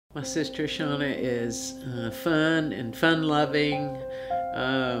My sister Shawnna is fun and fun-loving.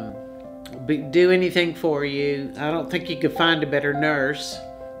 Do anything for you. I don't think you could find a better nurse.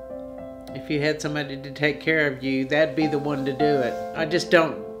 If you had somebody to take care of you, that'd be the one to do it. I just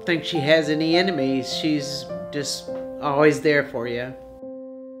don't think she has any enemies. She's just always there for you.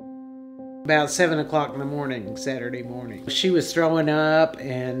 About 7 o'clock in the morning, Saturday morning. She was throwing up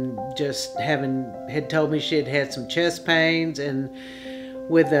and just had told me she had had some chest pains, and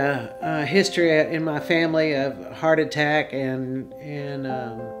with a history in my family of heart attack and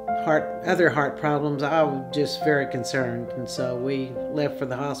other heart problems, I was just very concerned, and so we left for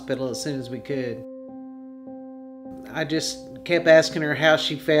the hospital as soon as we could. I just kept asking her how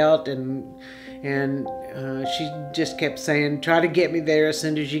she felt, and she just kept saying, "Try to get me there as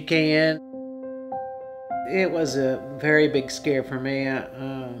soon as you can." It was a very big scare for me.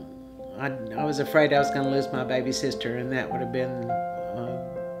 I was afraid I was going to lose my baby sister, and that would have been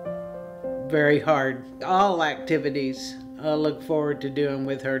very hard. All activities I look forward to doing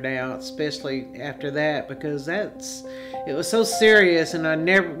with her now, especially after that, because it was so serious, and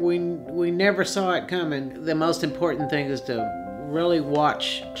we never saw it coming. The most important thing is to really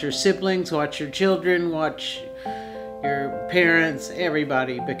watch your siblings, watch your children, watch your parents,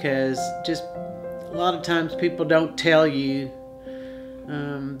 everybody, because just a lot of times people don't tell you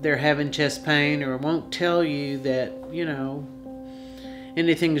they're having chest pain, or won't tell you that,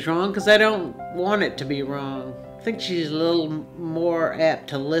 anything's wrong, because they don't want it to be wrong. I think she's a little more apt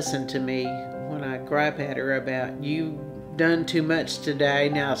to listen to me when I gripe at her about, "You done too much today,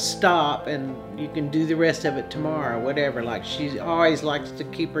 now stop, and you can do the rest of it tomorrow," whatever. Like, she always likes to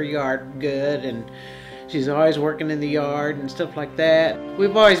keep her yard good, and she's always working in the yard and stuff like that.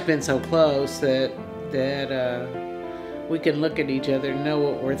 We've always been so close that we can look at each other and know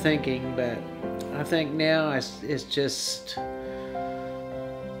what we're thinking, but I think now it's just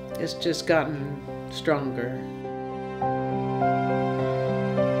gotten stronger.